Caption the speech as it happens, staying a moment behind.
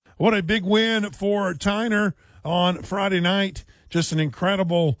What a big win for Tyner on Friday night. Just an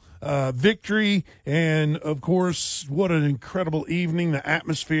incredible victory. And, of course, what an incredible evening, the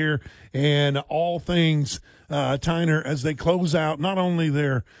atmosphere and all things Tyner as they close out not only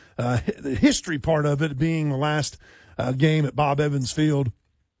their the history part of it being the last game at Bob Evans Field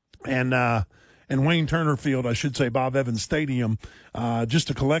and Wayne Turner Field, I should say, Bob Evans Stadium. Just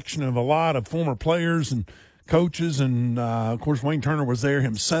a collection of a lot of former players and coaches, and of course Wayne Turner was there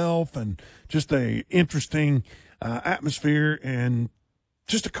himself, and just a interesting atmosphere and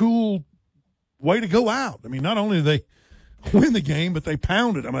just a cool way to go out. I mean, not only did they win the game, but they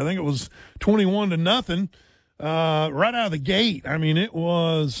pounded them. I think it was 21-0 right out of the gate. I mean, it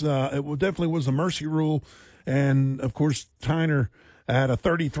definitely was a mercy rule, and of course Tyner had a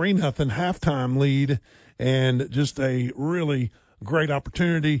 33-0 halftime lead, and just a really great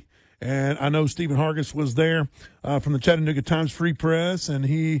opportunity. And I know Stephen Hargis was there from the Chattanooga Times Free Press, and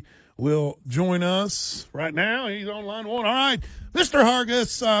he will join us right now. He's on line one. All right, Mr.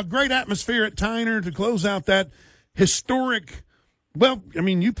 Hargis, great atmosphere at Tyner to close out that historic. Well, I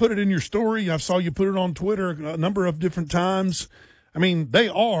mean, you put it in your story. I saw you put it on Twitter a number of different times. I mean, they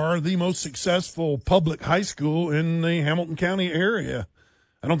are the most successful public high school in the Hamilton County area.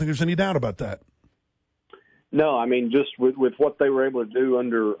 I don't think there's any doubt about that. No, I mean, just with what they were able to do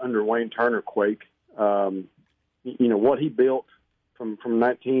under Wayne Turner, Quake, what he built from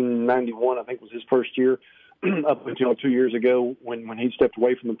 1991, I think was his first year, up until 2 years ago when he stepped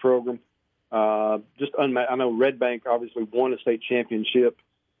away from the program. Just unmatched. I know Red Bank obviously won a state championship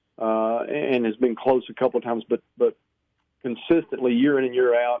and has been close a couple of times, but consistently year in and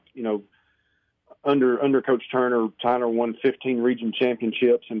year out, under Coach Turner, Tyner won 15 region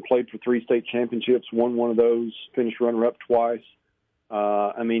championships and played for 3 state championships, won one of those, finished runner-up twice.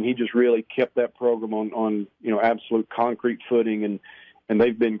 I mean, he just really kept that program on absolute concrete footing, and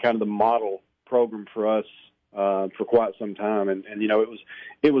they've been kind of the model program for us for quite some time. And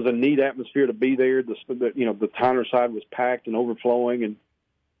it was a neat atmosphere to be there. The Tyner side was packed and overflowing, and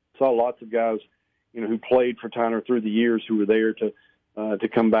saw lots of guys who played for Tyner through the years who were there to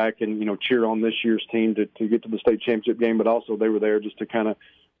come back and cheer on this year's team to get to the state championship game, but also they were there just to kind of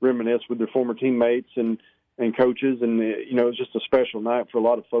reminisce with their former teammates and coaches, and it was just a special night for a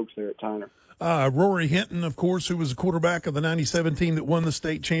lot of folks there at Tyner. Rory Hinton, of course, who was the quarterback of the 97 team that won the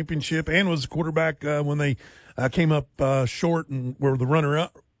state championship and was the quarterback when they came up short and were the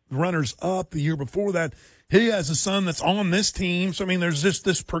runners up the year before that. He has a son that's on this team. So, I mean, there's just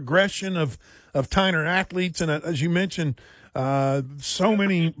this progression of Tyner athletes. And as you mentioned, so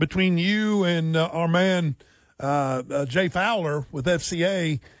many between you and our man Jay Fowler with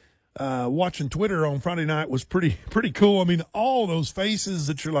FCA. Watching Twitter on Friday night was pretty cool. I mean, all those faces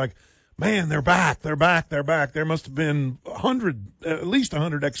that you're like, man, they're back. There must have been at least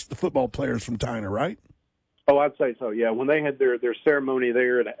 100 ex-football players from Tyner, right? Oh, I'd say so. Yeah, when they had their ceremony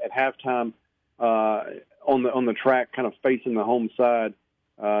there at halftime on the track, kind of facing the home side,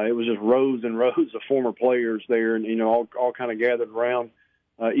 it was just rows and rows of former players there, and all kind of gathered around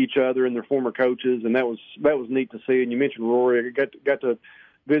each other and their former coaches, and that was neat to see. And you mentioned Rory. I got to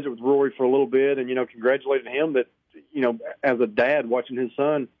visit with Rory for a little bit, and congratulated him that as a dad watching his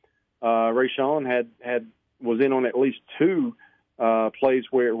son, Rayshawn was in on at least 2 plays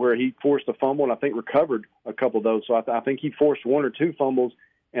where he forced a fumble and I think recovered a couple of those. So I think he forced 1 or 2 fumbles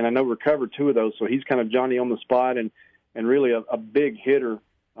and I know recovered 2 of those. So he's kind of Johnny on the spot and really a big hitter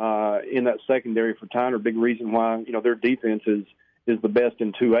in that secondary for Tyner. Big reason why their defense is the best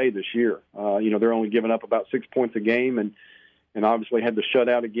in 2A this year. They're only giving up about 6 points a game and obviously had the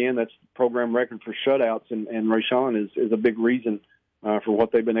shutout again. That's the program record for shutouts, and Rayshawn is a big reason for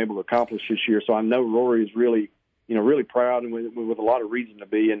what they've been able to accomplish this year. So I know Rory is really proud and with a lot of reason to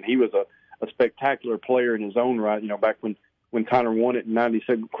be. And he was a spectacular player in his own right. Back when Tyner won it in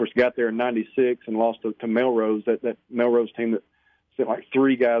 '96, of course, got there in '96 and lost to Melrose. That Melrose team that sent like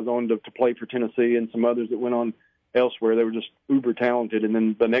 3 guys on to play for Tennessee and some others that went on elsewhere. They were just uber talented. And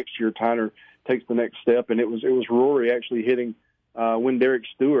then the next year, Tyner takes the next step, and it was Rory actually hitting Derek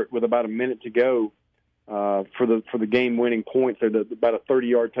Stewart with about a minute to go for the game-winning point. There, about a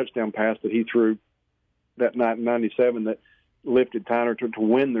 30-yard touchdown pass that he threw that night in '97 that lifted Tyner to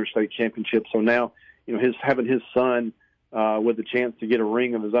win their state championship. So now, having his son with a chance to get a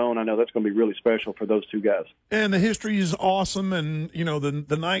ring of his own, I know that's going to be really special for those 2 guys. And the history is awesome, and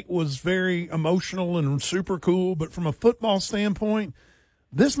the night was very emotional and super cool. But from a football standpoint,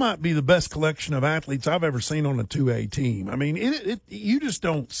 this might be the best collection of athletes I've ever seen on a 2A team. I mean, you just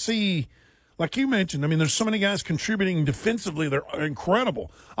don't see, like you mentioned, I mean, there's so many guys contributing defensively. They're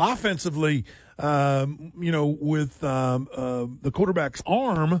incredible. Offensively, with the quarterback's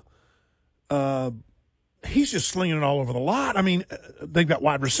arm, he's just slinging it all over the lot. I mean, they've got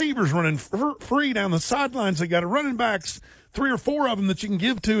wide receivers running free down the sidelines. They got a running backs, 3 or 4 of them that you can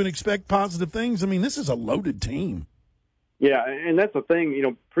give to and expect positive things. I mean, this is a loaded team. Yeah, and that's the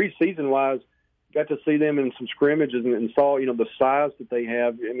thing, preseason-wise, got to see them in some scrimmages and saw, the size that they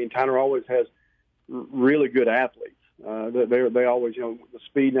have. I mean, Tyner always has really good athletes. They always, the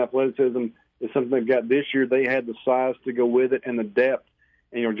speed and athleticism is something they've got this year. They had the size to go with it and the depth.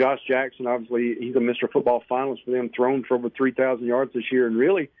 And, Josh Jackson, obviously, he's a Mr. Football finalist for them, thrown for over 3,000 yards this year. And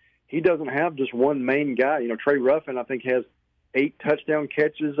really, he doesn't have just one main guy. Trey Ruffin, I think, has 8 touchdown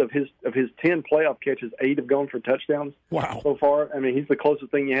catches. Of his 10 playoff catches, 8 have gone for touchdowns. Wow. So far. I mean, he's the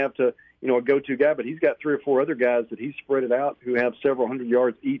closest thing you have to, a go-to guy. But he's got 3 or 4 other guys that he's spread it out who have several hundred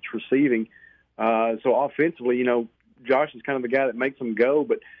yards each receiving. So offensively, Josh is kind of the guy that makes them go.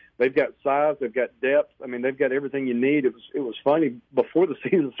 But they've got size, they've got depth. I mean, they've got everything you need. It was funny before the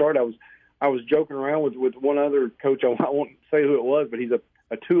season started. I was joking around with one other coach. I won't say who it was, but he's a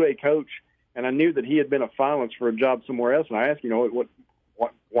 2A coach, and I knew that he had been a finalist for a job somewhere else. And I asked,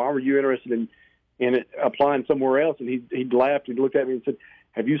 why were you interested in it, applying somewhere else? And he laughed. He looked at me and said,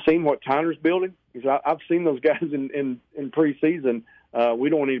 "Have you seen what Tyner's building?" He said, "I've seen those guys in preseason. We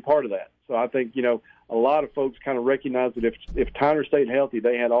don't want any part of that." So I think a lot of folks kind of recognize that if Tyner stayed healthy,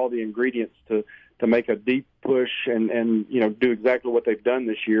 they had all the ingredients to make a deep push and do exactly what they've done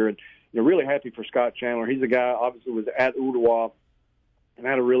this year. And really happy for Scott Chandler. He's a guy obviously was at Ooltewah and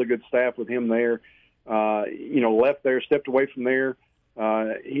had a really good staff with him there. Left there, stepped away from there.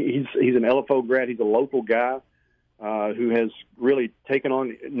 He's an LFO grad. He's a local guy who has really taken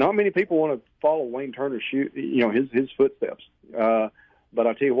on. Not many people want to follow Wayne Turner's his footsteps. But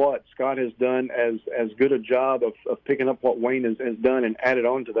I tell you what, Scott has done as good a job of picking up what Wayne has done and added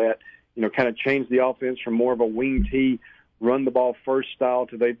on to that. Kind of changed the offense from more of a wing tee, run the ball first style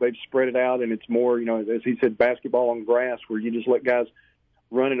to they've spread it out, and it's more, as he said, basketball on grass, where you just let guys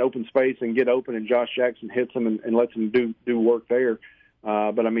run in open space and get open, and Josh Jackson hits them and lets them do work there.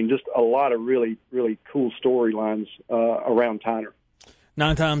 But I mean, just a lot of really, really cool storylines around Tyner.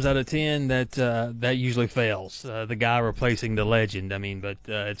 9 times out of 10, that usually fails. The guy replacing the legend. I mean, but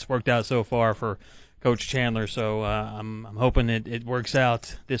it's worked out so far for Coach Chandler. So I'm hoping it works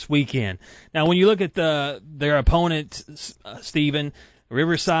out this weekend. Now, when you look at their opponent, Stephen,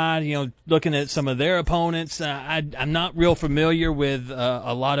 Riverside, looking at some of their opponents, I'm not real familiar with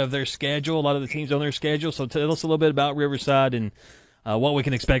a lot of their schedule, a lot of the teams on their schedule. So tell us a little bit about Riverside and what we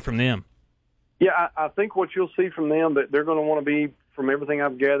can expect from them. Yeah, I think what you'll see from them, that they're going to want to be, from everything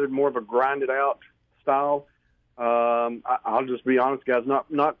I've gathered, more of a grinded-out style. I'll just be honest, guys,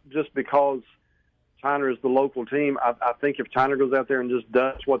 not just because Tyner is the local team. I think if Tyner goes out there and just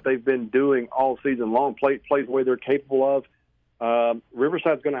does what they've been doing all season long, plays the way they're capable of,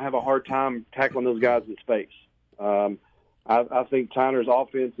 Riverside's going to have a hard time tackling those guys in space. I think Tyner's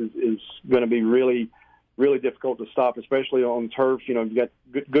offense is going to be really, really difficult to stop, especially on turf. You've got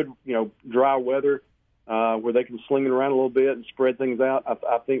good dry weather where they can sling it around a little bit and spread things out.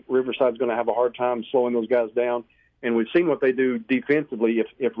 I think Riverside's going to have a hard time slowing those guys down. And we've seen what they do defensively.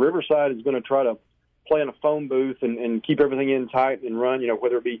 If Riverside is going to try to play in a phone booth and keep everything in tight and run,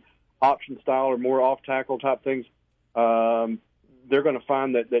 whether it be option style or more off-tackle type things, they're going to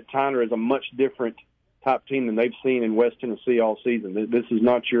find that Tyner is a much different type team than they've seen in West Tennessee all season. This is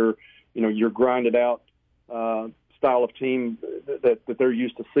not your grinded out style of team that they're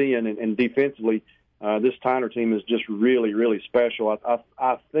used to seeing. And defensively, this Tyner team is just really, really special.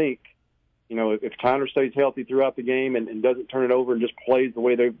 I think, if Tyner stays healthy throughout the game and doesn't turn it over and just plays the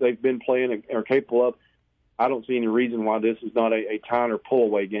way they've been playing and are capable of, I don't see any reason why this is not a Tyner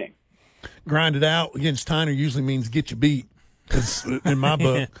pull-away game. Grind it out against Tyner usually means get you beat. In my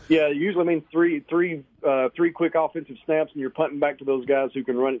book. Yeah, it usually means three quick offensive snaps, and you're punting back to those guys who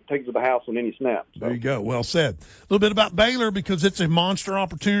can run it, take it to the house on any snap. So. There you go. Well said. A little bit about Baylor, because it's a monster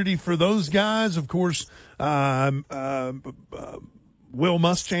opportunity for those guys. Of course, Will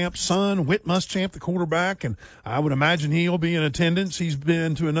Muschamp's son, Whit Muschamp, the quarterback, and I would imagine he'll be in attendance. He's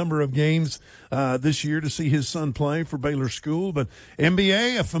been to a number of games this year to see his son play for Baylor School. But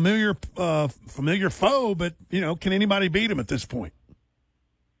NBA, a familiar foe, but, can anybody beat him at this point?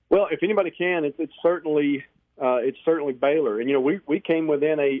 Well, if anybody can, it's certainly Baylor. And, we came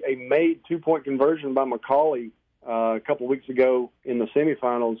within a made 2-point conversion by Macaulay a couple of weeks ago in the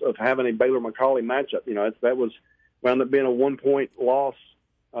semifinals of having a Baylor-Macaulay matchup. That was wound up being a 1-point loss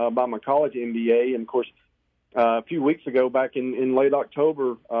by Macaulay to NBA. And, of course, a few weeks ago, back in late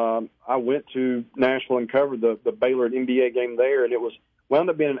October, I went to Nashville and covered the Baylor NBA game there, and it was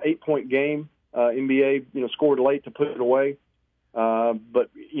wound up being an 8-point game. NBA, scored late to put it away. But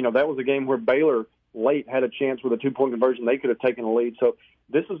that was a game where Baylor late had a chance with a 2-point conversion. They could have taken a lead. So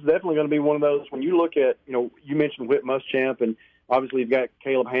this is definitely going to be one of those. When you look at, you mentioned Whit Muschamp, and obviously you've got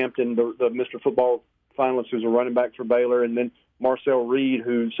Caleb Hampton, the Mr. Football finalist, who's a running back for Baylor, and then Marcel Reed,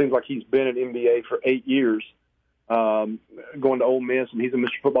 who seems like he's been at NBA for 8 years, going to Ole Miss, and he's a Mr.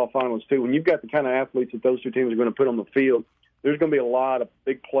 Football finalist too. When you've got the kind of athletes that those two teams are going to put on the field, there's going to be a lot of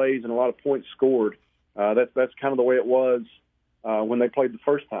big plays and a lot of points scored. That's kind of the way it was when they played the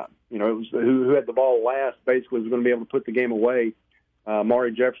first time. It was who had the ball last basically was going to be able to put the game away.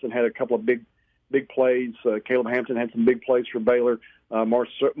 Mari Jefferson had a couple of big plays. Caleb Hampton had some big plays for Baylor.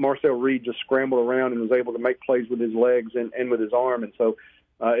 Marcel Reed just scrambled around and was able to make plays with his legs and with his arm. And so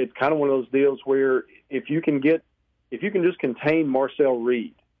it's kind of one of those deals where if you can just contain Marcel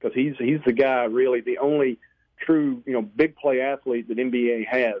Reed, because he's the guy, really the only true big play athlete that NBA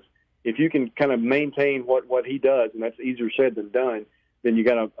has. If you can kind of maintain what he does, and that's easier said than done, then you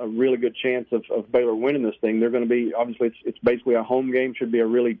got a really good chance of Baylor winning this thing. They're going to be, obviously, it's basically a home game, should be a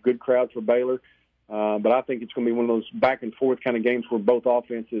really good crowd for Baylor. But I think it's going to be one of those back and forth kind of games where both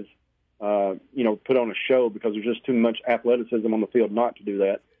offenses, put on a show, because there's just too much athleticism on the field not to do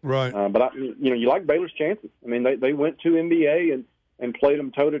that. Right. But you like Baylor's chances. I mean, they went to NBA and played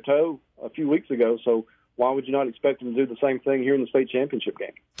them toe to toe a few weeks ago. So why would you not expect them to do the same thing here in the state championship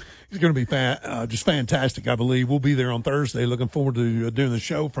game? It's going to be just fantastic, I believe. We'll be there on Thursday. Looking forward to doing the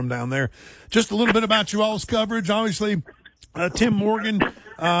show from down there. Just a little bit about you all's coverage. Obviously, Tim Morgan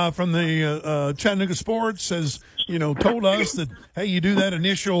from the Chattanooga Sports has, told us that, hey, you do that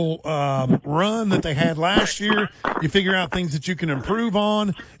initial run that they had last year, you figure out things that you can improve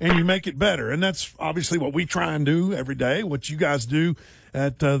on, and you make it better. And that's obviously what we try and do every day, what you guys do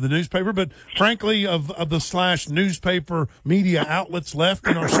at the newspaper. But frankly, of the newspaper media outlets left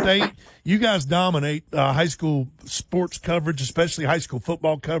in our state, you guys dominate high school sports coverage, especially high school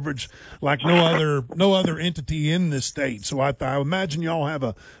football coverage, like no other entity in this state. So I imagine y'all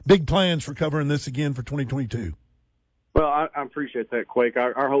have big plans for covering this again for 2022. Well, I appreciate that, Quake.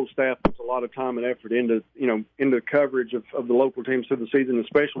 Our whole staff puts a lot of time and effort into coverage of the local teams through the season,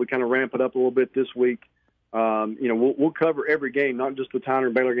 especially we kind of ramp it up a little bit this week. We'll cover every game, not just the Tyner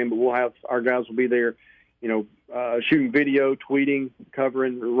and Baylor game, but we'll have our guys will be there, shooting video, tweeting,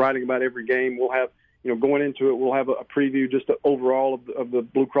 covering, writing about every game. We'll have, going into it, we'll have a preview just overall of the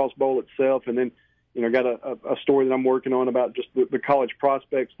Blue Cross Bowl itself, and then, got a story that I'm working on about just the college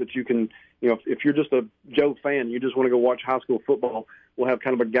prospects that you can, if you're just a Joe fan, you just want to go watch high school football, we'll have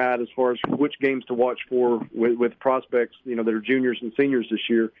kind of a guide as far as which games to watch for with prospects, that are juniors and seniors this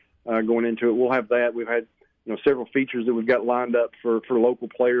year going into it. We'll have that. We've had, several features that we've got lined up for local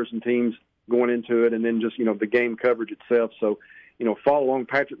players and teams going into it, and then just, the game coverage itself. So, follow along.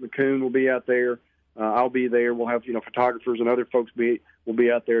 Patrick McCoon will be out there. I'll be there. We'll have, photographers and other folks will be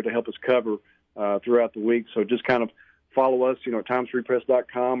out there to help us cover throughout the week. So just kind of follow us, at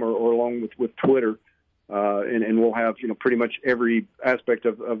timesfreepress.com or along with Twitter, and we'll have, pretty much every aspect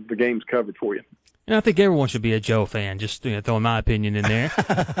of the games covered for you. And I think everyone should be a Joe fan, just throwing my opinion in there.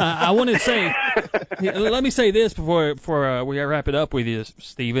 I want to say, let me say this before we wrap it up with you,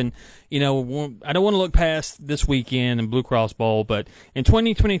 Stephen. I don't want to look past this weekend and Blue Cross Bowl, but in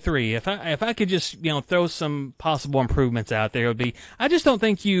 2023, if I could just throw some possible improvements out there, it would be, I just don't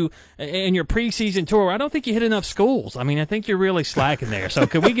think you in your preseason tour, I don't think you hit enough schools. I mean, I think you're really slacking there. So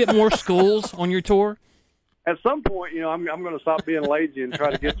could we get more schools on your tour? At some point, I'm going to stop being lazy and try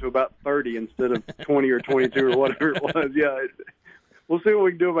to get to about 30 instead of 20 or 22 or whatever it was. Yeah, we'll see what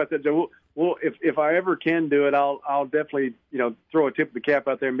we can do about that, Joe. Well, if I ever can do it, I'll definitely throw a tip of the cap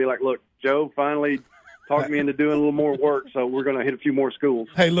out there and be like, look, Joe finally talked me into doing a little more work, so we're going to hit a few more schools.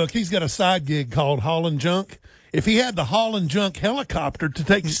 Hey, look, he's got a side gig called Hauling Junk. If he had the Hauling Junk helicopter to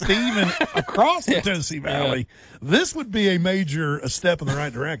take Steven across the Tennessee Valley, this would be a step in the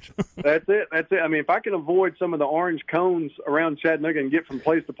right direction. That's it. I mean, if I can avoid some of the orange cones around Chattanooga and get from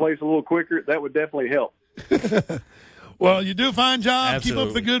place to place a little quicker, that would definitely help. Well, you do a fine job. Absolutely. Keep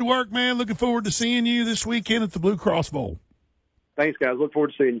up the good work, man. Looking forward to seeing you this weekend at the Blue Cross Bowl. Thanks, guys. Look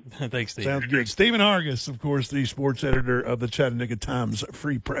forward to seeing you. Thanks, Steve. Sounds good. Stephen Hargis, of course, the sports editor of the Chattanooga Times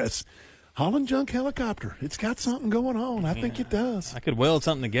Free Press. Holland Junk helicopter. It's got something going on. I think it does. I could weld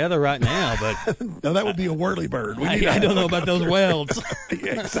something together right now, but no, that would be a whirly bird. I don't know about those welds.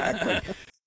 Yeah, exactly.